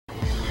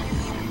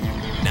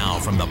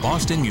from the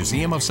Boston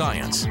Museum of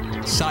Science,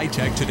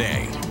 Sci-Tech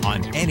Today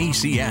on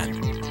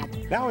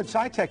NECN. Now in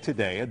Sci-Tech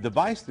Today, a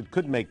device that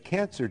could make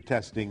cancer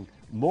testing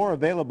more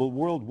available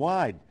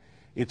worldwide.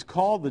 It's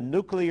called the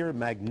Nuclear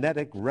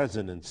Magnetic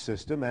Resonance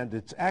System, and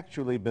it's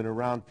actually been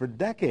around for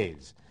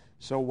decades.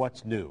 So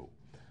what's new?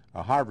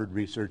 A Harvard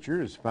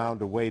researcher has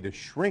found a way to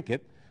shrink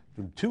it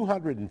from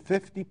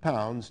 250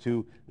 pounds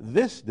to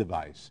this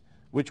device,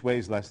 which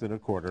weighs less than a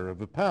quarter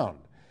of a pound.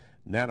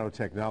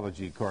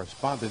 Nanotechnology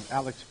correspondent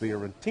Alex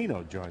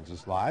Fiorentino joins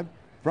us live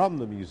from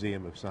the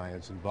Museum of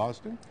Science in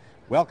Boston.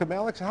 Welcome,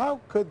 Alex.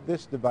 How could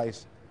this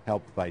device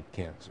help fight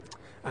cancer?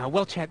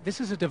 Well, Chet,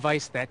 this is a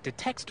device that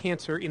detects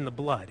cancer in the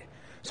blood.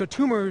 So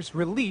tumors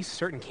release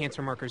certain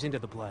cancer markers into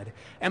the blood,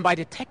 and by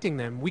detecting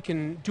them, we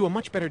can do a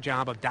much better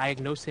job of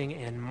diagnosing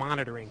and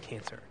monitoring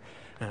cancer.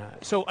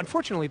 So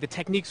unfortunately, the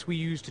techniques we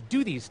use to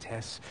do these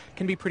tests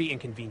can be pretty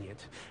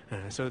inconvenient.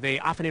 So they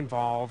often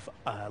involve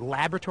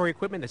laboratory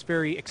equipment that's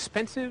very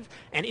expensive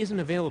and isn't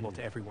available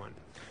to everyone.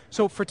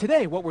 So for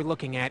today, what we're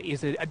looking at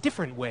is a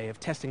different way of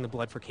testing the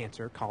blood for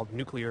cancer called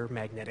nuclear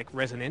magnetic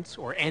resonance,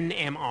 or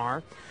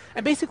NMR.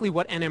 And basically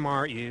what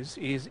NMR is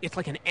it's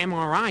like an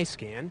MRI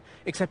scan,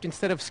 except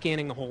instead of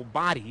scanning the whole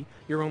body,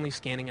 you're only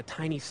scanning a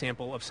tiny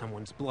sample of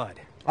someone's blood.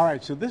 All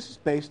right, so this is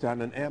based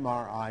on an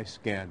MRI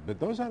scan, but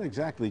those aren't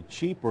exactly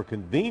cheap or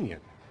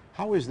convenient.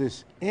 How is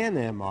this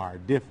NMR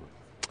different?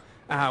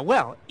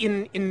 Well,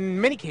 in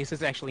many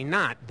cases, actually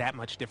not that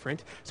much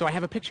different. So I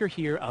have a picture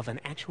here of an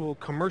actual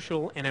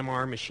commercial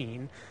Nmr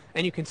machine,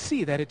 and you can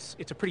see that it's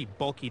a pretty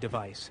bulky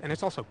device, and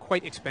it's also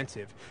quite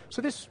expensive.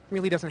 So this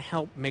really doesn't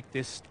help make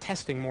this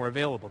testing more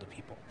available to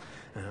people.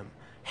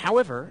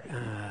 However,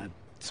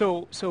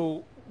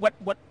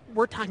 what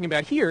we're talking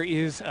about here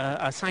is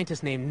a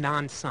scientist named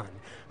Nan Sun,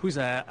 who's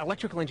an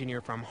electrical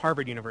engineer from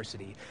Harvard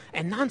University.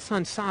 And Nan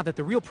Sun saw that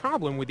the real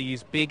problem with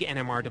these big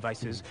NMR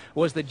devices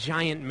was the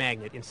giant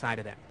magnet inside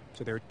of them.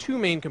 So there are two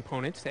main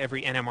components to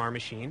every NMR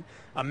machine: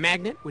 a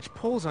magnet, which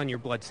pulls on your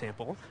blood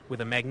sample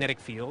with a magnetic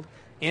field,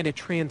 and a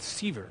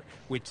transceiver,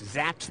 which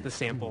zaps the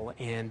sample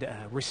and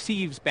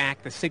receives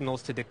back the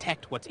signals to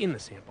detect what's in the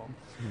sample.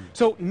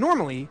 So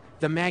normally,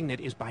 the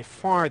magnet is by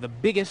far the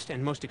biggest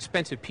and most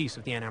expensive piece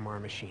of the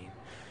NMR machine.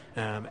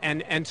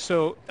 And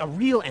so a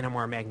real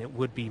NMR magnet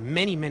would be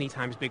many, many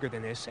times bigger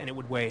than this, and it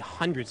would weigh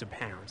hundreds of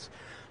pounds.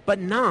 But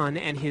Nan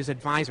and his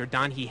advisor,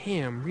 Don He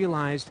Ham,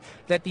 realized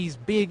that these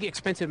big,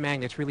 expensive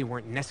magnets really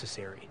weren't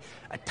necessary.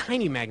 A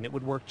tiny magnet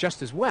would work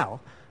just as well.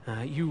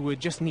 You would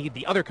just need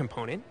the other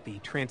component, the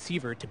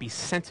transceiver, to be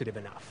sensitive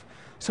enough.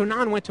 So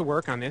Nan went to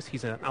work on this.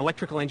 He's an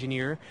electrical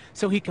engineer,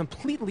 so he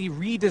completely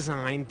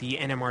redesigned the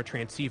NMR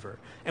transceiver.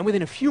 And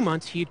within a few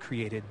months, he had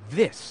created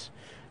this,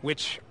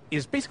 which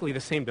is basically the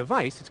same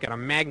device. It's got a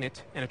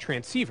magnet and a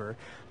transceiver,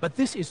 but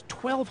this is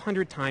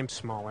 1,200 times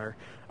smaller,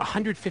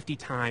 150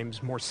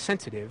 times more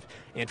sensitive,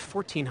 and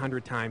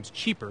 1,400 times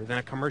cheaper than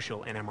a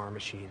commercial NMR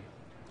machine.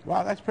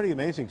 Wow, that's pretty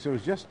amazing. So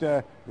it's just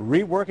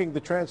reworking the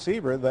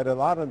transceiver that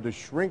allowed him to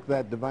shrink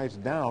that device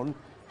down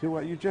to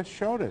what you just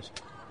showed us.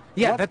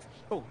 Yeah, that's...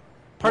 Oh,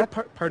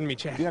 pardon me,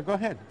 Chad. Yeah, go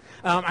ahead.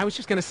 I was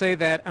just going to say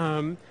that,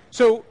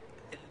 so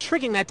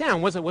shrinking that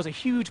down was a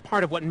huge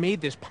part of what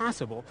made this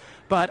possible,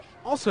 but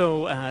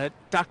also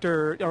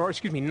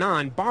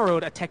Nan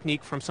borrowed a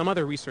technique from some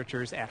other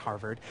researchers at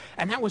Harvard,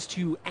 and that was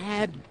to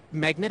add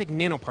magnetic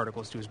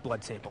nanoparticles to his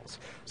blood samples.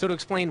 So to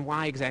explain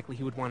why exactly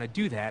he would want to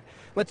do that,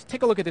 let's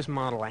take a look at this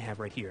model I have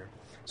right here.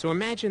 So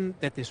imagine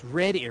that this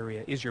red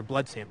area is your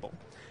blood sample,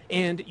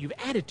 and you've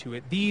added to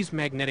it these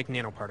magnetic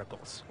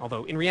nanoparticles,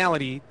 although in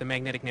reality the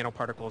magnetic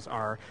nanoparticles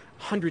are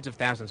hundreds of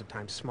thousands of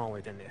times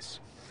smaller than this.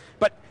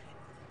 But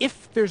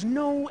if there's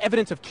no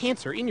evidence of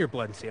cancer in your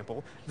blood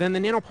sample, then the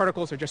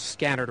nanoparticles are just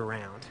scattered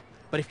around.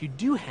 But if you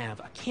do have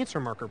a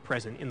cancer marker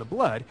present in the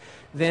blood,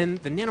 then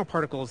the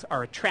nanoparticles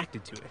are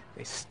attracted to it.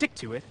 They stick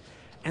to it,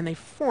 and they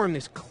form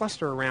this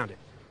cluster around it.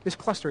 This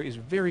cluster is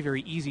very,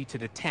 very easy to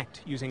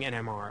detect using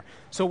NMR.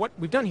 So what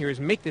we've done here is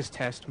make this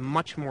test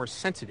much more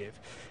sensitive.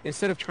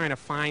 Instead of trying to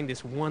find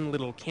this one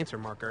little cancer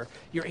marker,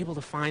 you're able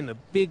to find the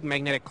big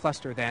magnetic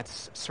cluster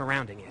that's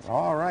surrounding it.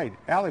 All right.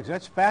 Alex,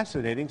 that's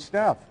fascinating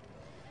stuff.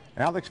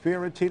 Alex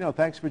Fiorentino,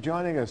 thanks for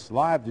joining us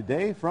live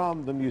today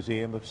from the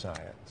Museum of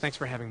Science. Thanks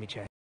for having me,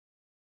 Chad.